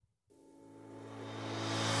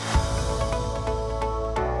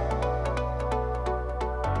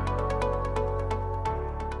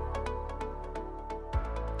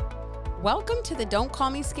Welcome to the Don't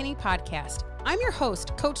Call Me Skinny podcast. I'm your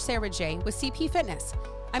host, Coach Sarah J. with CP Fitness.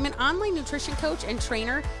 I'm an online nutrition coach and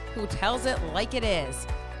trainer who tells it like it is.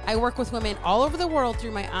 I work with women all over the world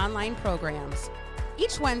through my online programs.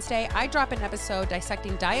 Each Wednesday, I drop an episode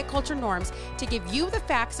dissecting diet culture norms to give you the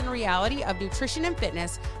facts and reality of nutrition and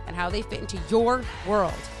fitness and how they fit into your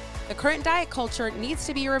world. The current diet culture needs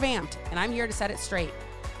to be revamped, and I'm here to set it straight.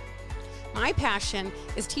 My passion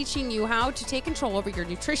is teaching you how to take control over your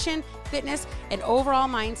nutrition, fitness, and overall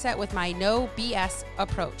mindset with my no BS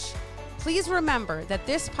approach. Please remember that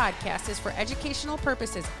this podcast is for educational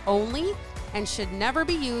purposes only and should never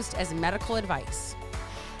be used as medical advice.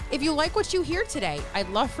 If you like what you hear today, I'd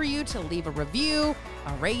love for you to leave a review,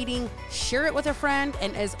 a rating, share it with a friend,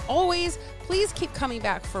 and as always, please keep coming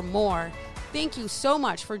back for more. Thank you so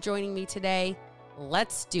much for joining me today.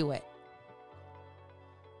 Let's do it.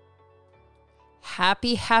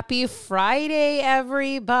 Happy Friday,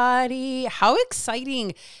 everybody. How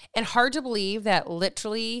exciting and hard to believe that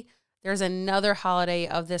literally there's another holiday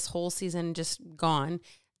of this whole season just gone,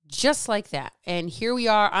 just like that. And here we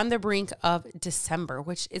are on the brink of December,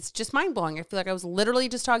 which is just mind-blowing. I feel like I was literally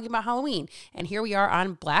just talking about Halloween, and here we are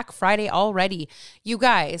on Black Friday already. You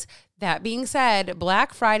guys, that being said,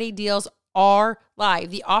 Black Friday deals are live.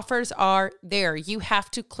 The offers are there. You have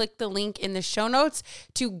to click the link in the show notes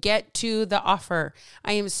to get to the offer.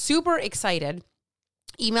 I am super excited.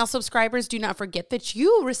 Email subscribers, do not forget that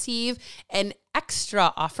you receive an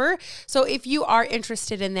extra offer. So if you are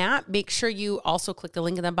interested in that, make sure you also click the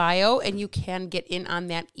link in the bio and you can get in on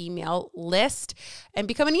that email list and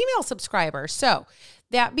become an email subscriber. So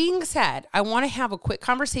that being said, I want to have a quick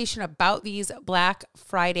conversation about these Black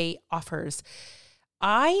Friday offers.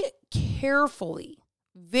 I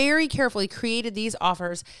very carefully created these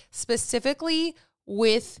offers specifically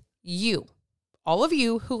with you, all of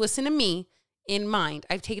you who listen to me, in mind.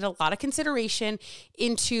 I've taken a lot of consideration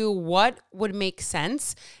into what would make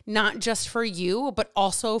sense, not just for you, but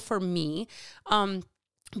also for me,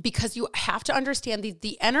 because you have to understand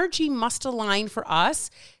the energy must align for us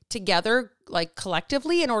together, like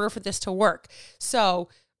collectively, in order for this to work. So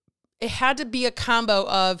it had to be a combo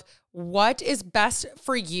of what is best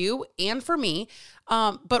for you and for me.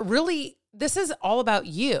 But really, this is all about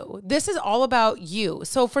you. This is all about you.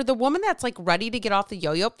 So for the woman that's like ready to get off the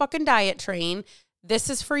yo-yo fucking diet train, this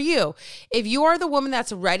is for you. If you are the woman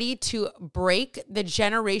that's ready to break the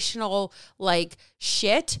generational like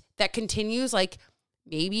shit that continues, like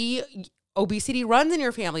maybe obesity runs in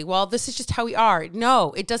your family. Well, this is just how we are.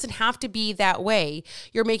 No, it doesn't have to be that way.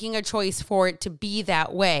 You're making a choice for it to be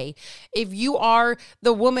that way. If you are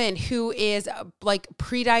the woman who is like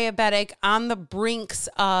pre-diabetic on the brinks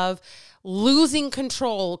of losing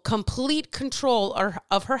control, complete control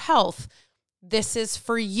of her health, this is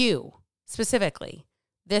for you specifically.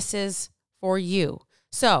 This is for you.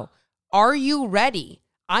 So, are you ready?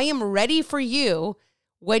 I am ready for you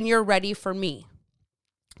when you're ready for me.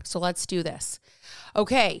 So let's do this.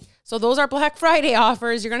 Okay, so those are Black Friday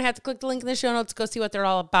offers. You're going to have to click the link in the show notes to go see what they're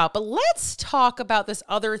all about. But let's talk about this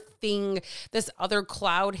other thing, this other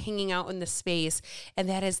cloud hanging out in the space, and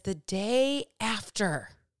that is the day after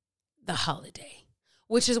the holiday,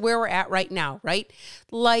 which is where we're at right now, right?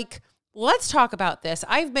 Like, let's talk about this.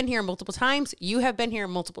 I've been here multiple times. You have been here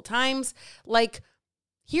multiple times. Like,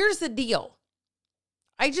 here's the deal.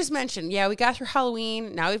 I just mentioned, we got through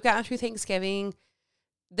Halloween. Now we've gotten through Thanksgiving.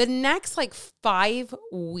 The next like 5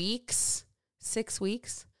 weeks, 6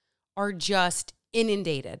 weeks are just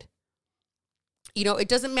inundated. You know, it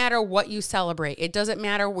doesn't matter what you celebrate. It doesn't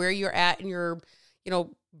matter where you're at in your,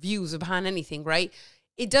 views upon anything, right?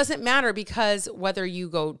 It doesn't matter because whether you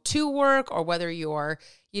go to work or whether you're,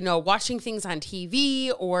 watching things on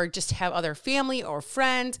TV or just have other family or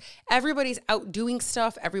friends, everybody's out doing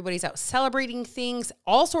stuff. Everybody's out celebrating things,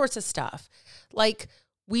 all sorts of stuff. Like,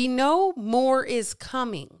 we know more is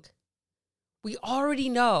coming. We already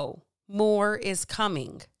know more is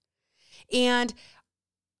coming. And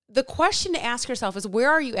the question to ask yourself is, where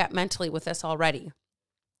are you at mentally with this already?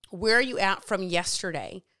 Where are you at from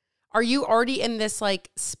yesterday? Are you already in this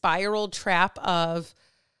like spiral trap of,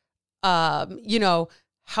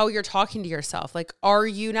 how you're talking to yourself? Like, are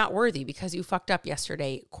you not worthy because you fucked up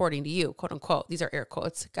yesterday, according to you, quote unquote? These are air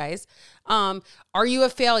quotes, guys. Are you a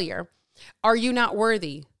failure? Are you not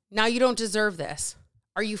worthy? Now you don't deserve this.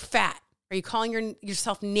 Are you fat? Are you calling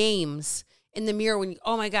yourself names in the mirror when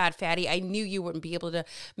oh my God, fatty, I knew you wouldn't be able to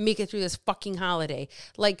make it through this fucking holiday.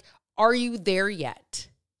 Like, are you there yet?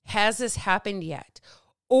 Has this happened yet?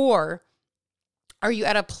 Or are you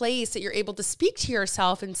at a place that you're able to speak to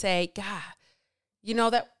yourself and say, God,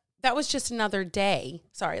 that that was just another day.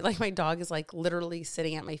 Sorry, like my dog is like literally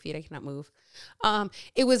sitting at my feet. I cannot move.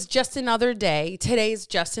 It was just another day. Today's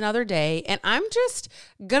just another day. And I'm just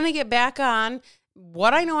going to get back on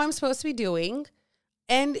what I know I'm supposed to be doing.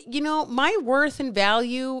 And, my worth and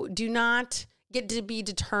value do not get to be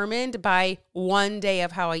determined by one day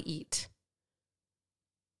of how I eat.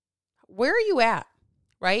 Where are you at?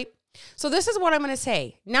 Right? So this is what I'm going to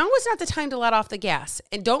say. Now is not the time to let off the gas.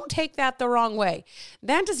 And don't take that the wrong way.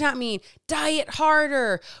 That does not mean diet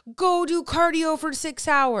harder, go do cardio for 6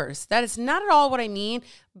 hours. That is not at all what I mean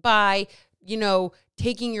by,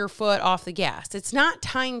 taking your foot off the gas. It's not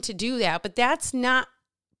time to do that, but that's not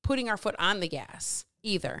putting our foot on the gas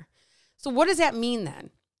either. So what does that mean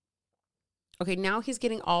then? Okay, now he's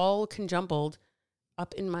getting all conjumbled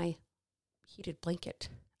up in my heated blanket.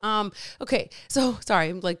 Okay, so sorry,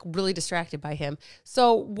 I'm like really distracted by him.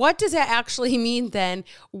 So what does that actually mean then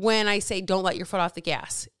when I say don't let your foot off the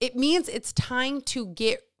gas? It means it's time to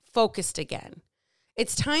get focused again.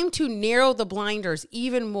 It's time to narrow the blinders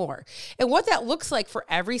even more. And what that looks like for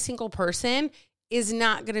every single person is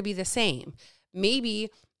not going to be the same. Maybe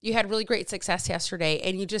you had really great success yesterday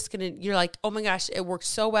and you're like, oh my gosh, it worked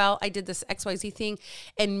so well. I did this XYZ thing.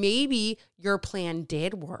 And maybe your plan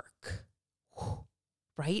did work.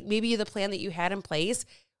 Right? Maybe the plan that you had in place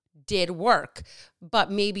did work,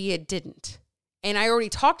 but maybe it didn't. And I already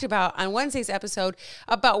talked about on Wednesday's episode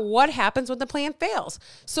about what happens when the plan fails.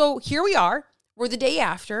 So here we are. We're the day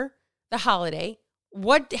after the holiday.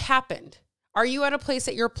 What happened? Are you at a place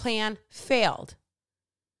that your plan failed?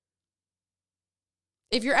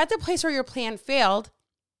 If you're at the place where your plan failed,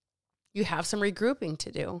 you have some regrouping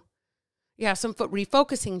to do. You have some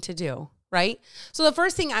refocusing to do. Right? So the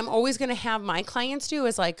first thing I'm always going to have my clients do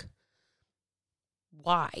is like,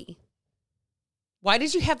 why? Why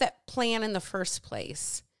did you have that plan in the first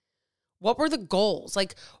place? What were the goals?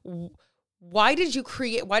 Like, why did you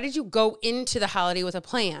go into the holiday with a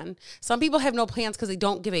plan? Some people have no plans because they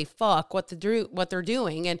don't give a fuck what they're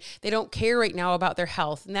doing, and they don't care right now about their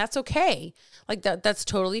health, and that's okay. Like that's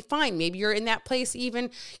totally fine. Maybe you're in that place even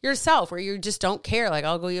yourself where you just don't care. Like,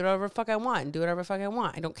 I'll go eat whatever the fuck I want and do whatever the fuck I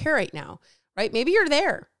want. I don't care right now, right? Maybe you're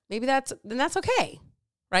there. Maybe that's okay,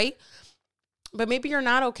 right? But maybe you're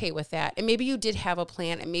not okay with that, and maybe you did have a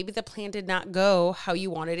plan, and maybe the plan did not go how you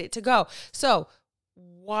wanted it to go. So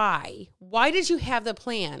why? Why did you have the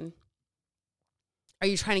plan? Are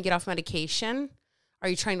you trying to get off medication? Are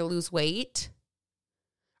you trying to lose weight?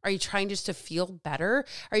 Are you trying just to feel better?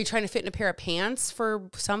 Are you trying to fit in a pair of pants for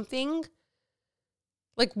something?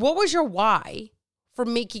 Like, what was your why for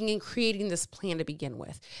making and creating this plan to begin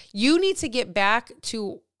with? You need to get back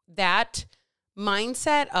to that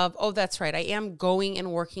mindset of, oh, that's right. I am going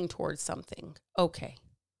and working towards something. Okay,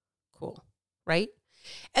 cool. Right?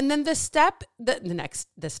 And then the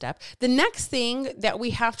next thing that we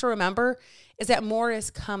have to remember is that more is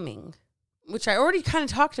coming, which I already kind of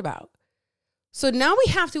talked about. So now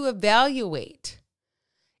we have to evaluate,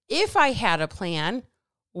 if I had a plan,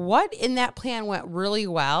 what in that plan went really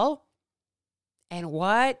well and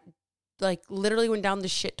what like literally went down the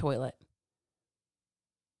shit toilet.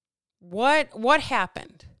 What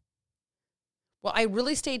happened? Well, I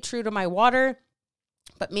really stayed true to my water.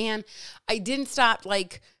 But man, I didn't stop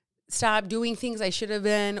doing things I should have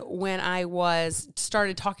been when I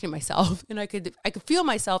started talking to myself, and I could feel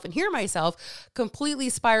myself and hear myself completely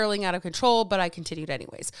spiraling out of control, but I continued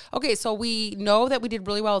anyways. Okay, so we know that we did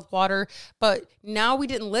really well with water, but now we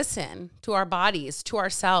didn't listen to our bodies, to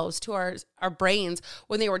ourselves, to our brains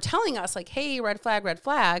when they were telling us like, hey, red flag, red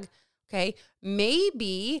flag. Okay,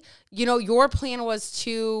 maybe, your plan was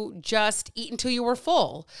to just eat until you were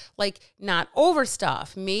full, like not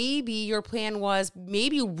overstuff. Maybe your plan was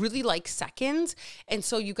maybe you really like seconds. And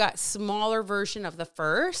so you got smaller version of the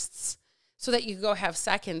firsts so that you could go have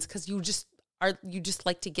seconds because you just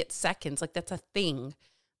like to get seconds. Like that's a thing.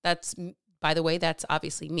 That's, by the way, that's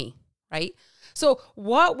obviously me, right? So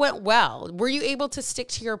what went well? Were you able to stick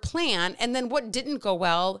to your plan? And then what didn't go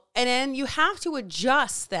well? And then you have to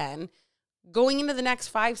adjust then going into the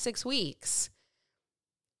next 5-6 weeks.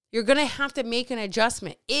 You're going to have to make an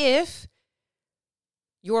adjustment if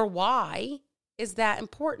your why is that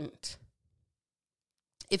important.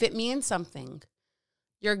 If it means something,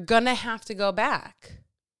 you're going to have to go back.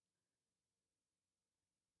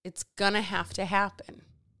 It's going to have to happen.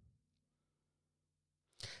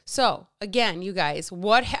 So again, you guys,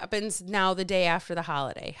 what happens now the day after the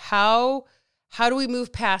holiday? How do we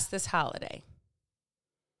move past this holiday?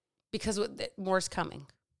 Because more's coming.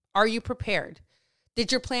 Are you prepared? Did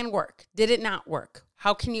your plan work? Did it not work?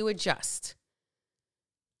 How can you adjust?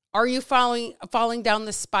 Are you falling down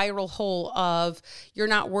the spiral hole of you're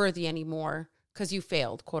not worthy anymore because you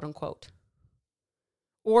failed, quote unquote?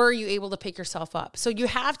 Or are you able to pick yourself up? So you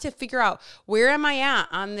have to figure out, where am I at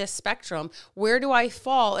on this spectrum? Where do I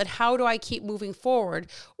fall and how do I keep moving forward?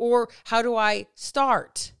 Or how do I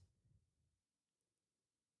start?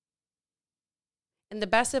 And the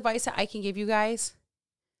best advice that I can give you guys,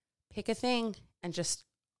 pick a thing and just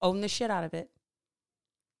own the shit out of it.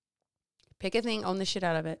 Pick a thing, own the shit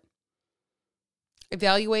out of it.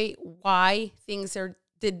 Evaluate why things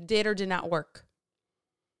did or did not work.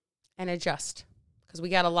 And adjust. Because we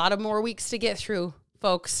got a lot of more weeks to get through,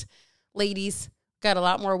 folks, ladies, got a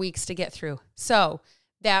lot more weeks to get through. So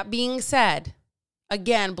that being said,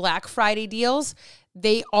 again, Black Friday deals,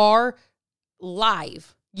 they are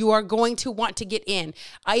live. You are going to want to get in.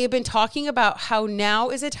 I have been talking about how now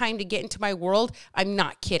is a time to get into my world. I'm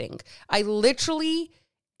not kidding. I literally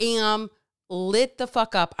am lit the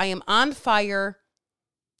fuck up. I am on fire.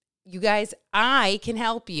 You guys, I can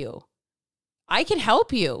help you. I can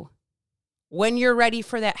help you when you're ready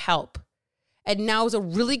for that help. And now is a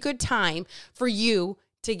really good time for you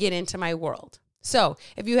to get into my world. So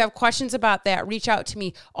if you have questions about that, reach out to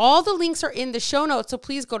me. All the links are in the show notes, so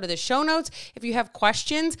please go to the show notes. If you have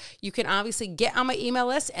questions, you can obviously get on my email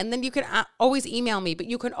list, and then you can always email me. But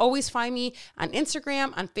you can always find me on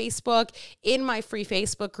Instagram, on Facebook, in my free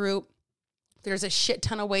Facebook group. There's a shit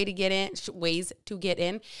ton of ways to get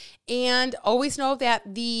in. And always know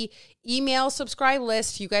that the email subscribe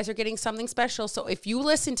list, you guys are getting something special. So if you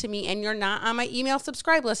listen to me and you're not on my email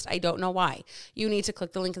subscribe list, I don't know why. You need to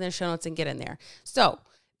click the link in the show notes and get in there. So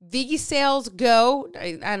the sales go,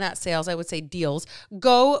 not sales, I would say deals,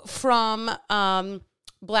 go from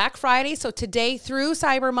Black Friday, so today through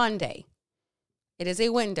Cyber Monday. It is a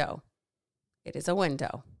window. It is a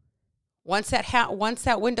window. Once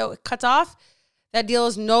that window cuts off, that deal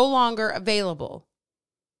is no longer available.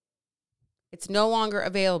 It's no longer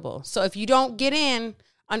available. So if you don't get in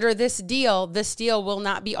under this deal will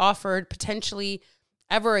not be offered potentially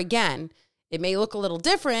ever again. It may look a little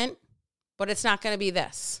different, but it's not going to be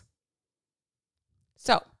this.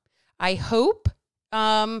 So I hope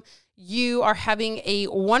you are having a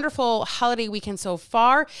wonderful holiday weekend so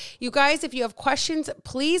far. You guys, if you have questions,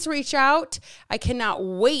 please reach out. I cannot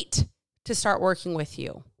wait to start working with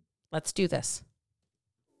you. Let's do this.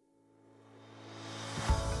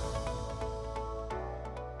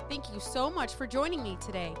 Thank you so much for joining me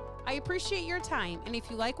today. I appreciate your time, and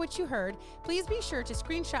if you like what you heard, please be sure to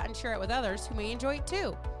screenshot and share it with others who may enjoy it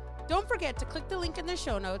too. Don't forget to click the link in the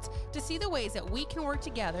show notes to see the ways that we can work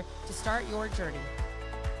together to start your journey.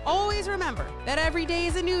 Always remember that every day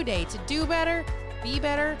is a new day to do better, be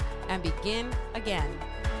better, and begin again.